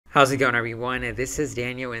How's it going, everyone? This is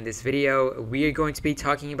Daniel. In this video, we are going to be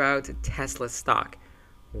talking about Tesla stock.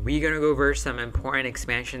 We're going to go over some important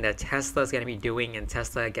expansion that Tesla is going to be doing in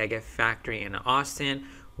Tesla Gigafactory in Austin.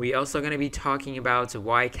 We're also going to be talking about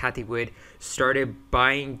why Cathie Wood started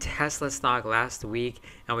buying Tesla stock last week.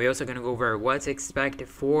 And we're also going to go over what to expect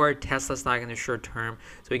for Tesla stock in the short term.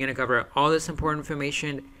 So we're going to cover all this important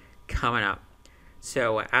information coming up.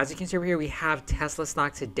 So as you can see over here, we have Tesla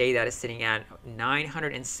stock today that is sitting at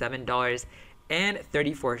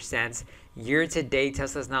 $907.34. Year to date,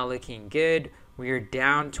 Tesla's not looking good. We are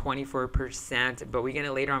down 24%, but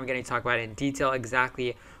later on we're going to talk about in detail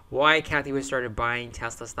exactly why Cathie Wood started buying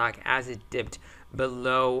Tesla stock as it dipped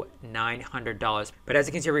below $900. But as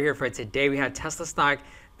you can see over here, for today, we had Tesla stock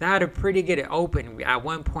that had a pretty good open. At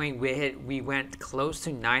one point, we went close to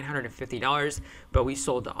 $950, but we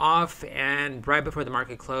sold off, and right before the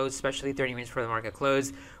market closed, especially 30 minutes before the market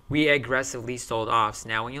closed, we aggressively sold off. So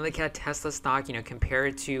now when you look at Tesla stock, compare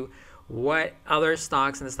it to what other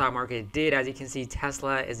stocks in the stock market did, as you can see,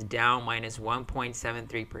 Tesla is down minus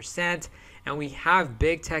 1.73%. And we have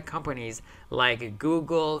big tech companies like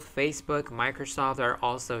Google, Facebook, Microsoft are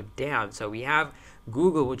also down. So we have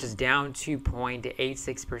Google, which is down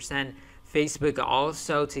 2.86%. Facebook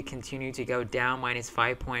also to continue to go down minus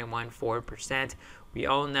 5.14%. We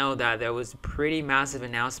all know that there was a pretty massive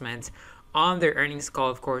announcement on their earnings call.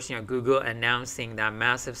 Of course, Google announcing that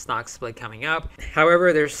massive stock split coming up.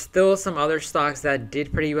 However, there's still some other stocks that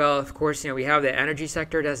did pretty well. Of course, we have the energy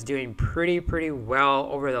sector that's doing pretty well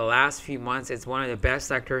over the last few months. It's one of the best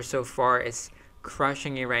sectors so far. It's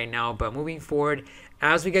crushing it right now. But moving forward,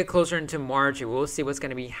 as we get closer into March, we'll see what's going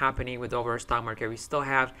to be happening with the overall stock market. We still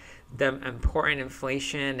have the important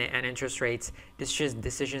inflation and interest rates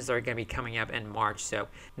decisions that are going to be coming up in March. So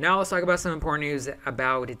now let's talk about some important news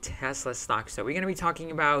about Tesla stock. So we're going to be talking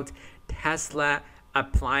about Tesla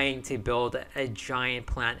applying to build a giant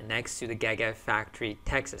plant next to the Gigafactory,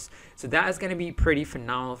 Texas. So that is going to be pretty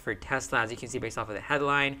phenomenal for Tesla, as you can see based off of the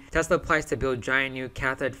headline. Tesla applies to build giant new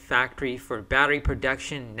cathode factory for battery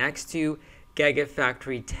production next to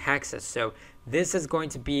Gigafactory, Texas. So this is going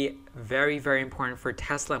to be very important for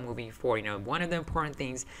Tesla moving forward. One of the important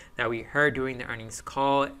things that we heard during the earnings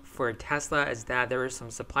call for Tesla is that there were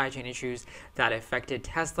some supply chain issues that affected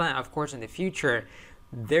Tesla. And of course, in the future,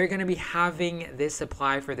 they're going to be having this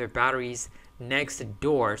supply for their batteries next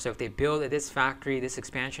door. So if they build this factory, this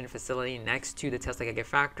expansion facility next to the Tesla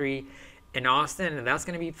Gigafactory in Austin, that's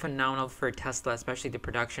going to be phenomenal for Tesla, especially the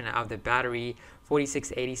production of the battery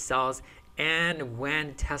 4680 cells. And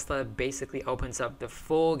when Tesla basically opens up the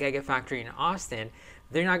full Gigafactory in Austin,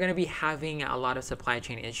 they're not going to be having a lot of supply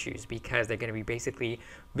chain issues because they're going to be basically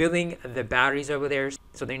building the batteries over there.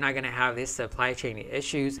 So they're not going to have this supply chain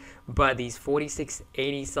issues. But these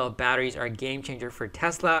 4680 cell batteries are a game changer for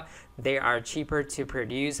Tesla. They are cheaper to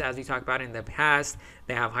produce, as we talked about in the past.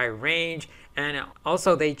 They have high range, and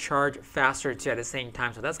also they charge faster too at the same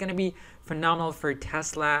time. So that's going to be phenomenal for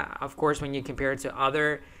Tesla. Of course, when you compare it to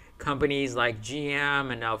other companies like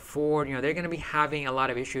GM and now Ford, they're going to be having a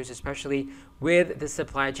lot of issues, especially with the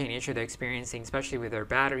supply chain issue they're experiencing, especially with their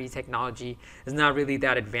battery technology. It's not really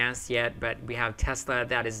that advanced yet, but we have Tesla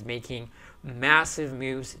that is making massive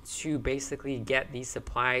moves to basically get these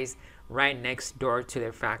supplies right next door to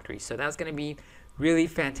their factory. So that's going to be really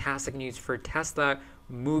fantastic news for Tesla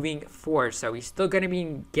moving forward. So we're still going to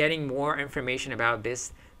be getting more information about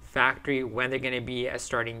this factory, when they're going to be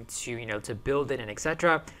starting to build it and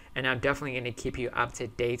etc. And I'm definitely going to keep you up to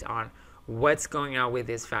date on what's going on with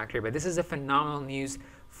this factory. But this is a phenomenal news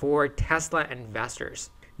for Tesla investors.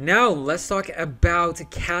 Now let's talk about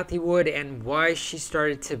Cathie Wood and why she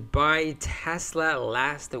started to buy Tesla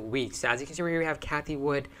last week. So as you can see over here, we have Cathie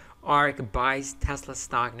Wood ARK buys Tesla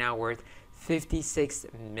stock now worth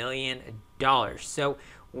 $56 million. So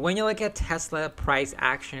when you look at Tesla price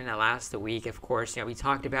action last week, of course, we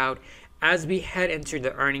talked about as we head into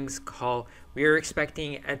the earnings call, we are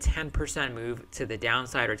expecting a 10% move to the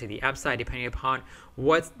downside or to the upside, depending upon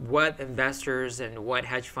what investors and what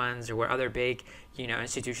hedge funds or what other big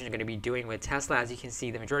institutions are going to be doing with Tesla. As you can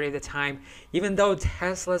see, the majority of the time, even though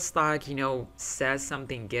Tesla stock says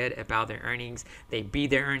something good about their earnings, they beat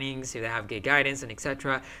their earnings, they have good guidance and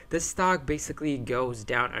etc., the stock basically goes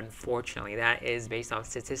down. Unfortunately, that is based off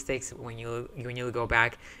statistics. When you go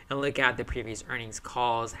back and look at the previous earnings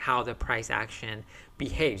calls, how the price action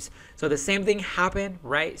behaves. So the same thing happened,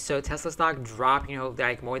 right? So Tesla stock dropped,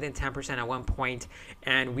 like more than 10% at one point,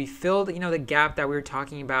 and we filled, the gap that we were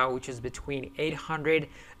talking about, which is between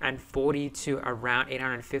 $840 to around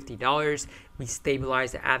 $850. We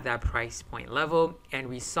stabilized at that price point level, and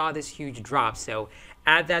we saw this huge drop. So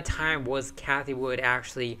at that time was Cathie Wood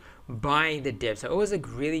actually buying the dip. So it was a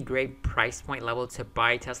really great price point level to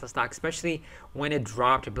buy Tesla stock, especially when it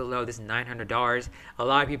dropped below this $900. A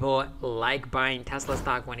lot of people like buying Tesla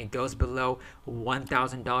stock when it goes below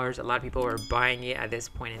 $1,000. A lot of people are buying it at this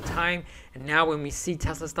point in time. And now when we see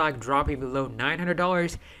Tesla stock dropping below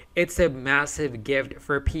 $900, it's a massive gift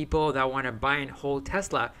for people that want to buy and hold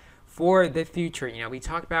Tesla for the future. You know, we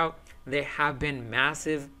talked about there have been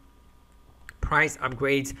massive price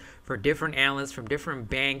upgrades for different analysts from different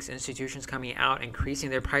banks, institutions coming out, increasing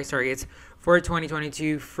their price targets for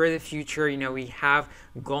 2022 for the future. You know, we have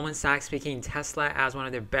Goldman Sachs picking Tesla as one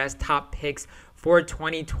of their best top picks for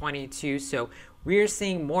 2022. So we're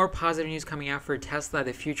seeing more positive news coming out for Tesla.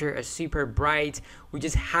 The future is super bright. We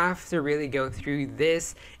just have to really go through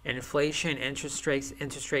this inflation, interest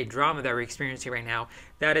rate drama that we're experiencing right now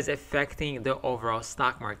that is affecting the overall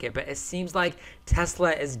stock market. But it seems like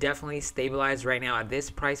Tesla is definitely stabilized right now at this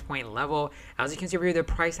price point level. As you can see over here, the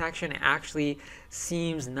price action actually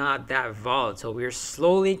seems not that volatile. We're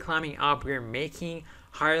slowly climbing up. We're making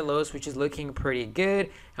higher lows, which is looking pretty good,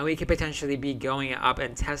 and we could potentially be going up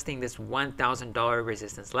and testing this $1,000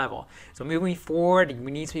 resistance level. So moving forward,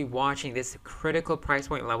 we need to be watching this critical price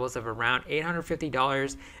point levels of around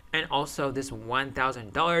 $850 and also this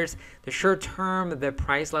 $1,000. The short term, the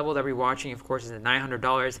price level that we're watching, of course, is at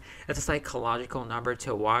 $900. That's a psychological number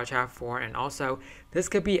to watch out for, and also this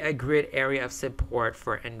could be a great area of support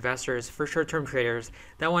for investors, for short-term traders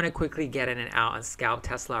that want to quickly get in and out and scalp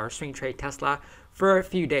Tesla or swing trade Tesla for a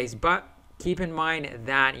few days. But keep in mind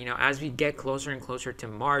that, you know, as we get closer and closer to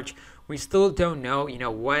March, we still don't know, you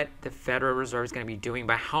know, what the Federal Reserve is going to be doing,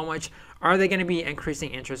 by how much are they going to be increasing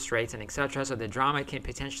interest rates and etc. So the drama can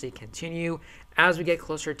potentially continue as we get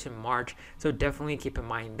closer to March. So definitely keep in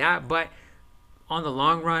mind that. But on the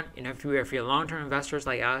long run, you know, if you're long-term investors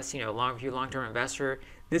like us, you know, if you're a long-term investor,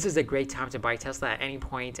 this is a great time to buy Tesla at any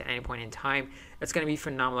point in time. It's going to be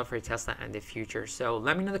phenomenal for Tesla in the future. So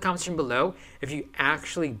let me know in the comments section below if you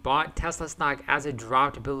actually bought Tesla stock as it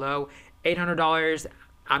dropped below $800.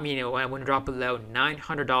 I mean, when it dropped below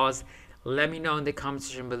 $900. Let me know in the comment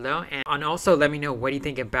section below, and also let me know what you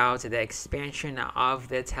think about the expansion of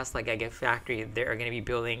the Tesla Gigafactory. They're going to be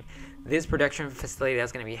building this production facility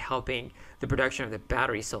that's going to be helping the production of the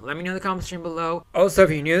battery. So let me know in the comment section below. Also,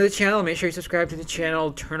 if you're new to the channel, make sure you subscribe to the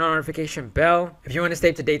channel, turn on the notification bell. If you want to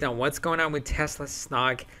stay up to date on what's going on with Tesla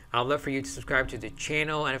stock, I'd love for you to subscribe to the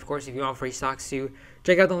channel. And of course, if you want free stocks too,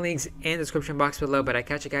 check out the links in the description box below. But I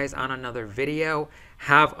catch you guys on another video.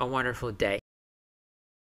 Have a wonderful day.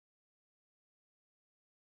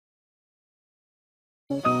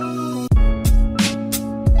 Thank you.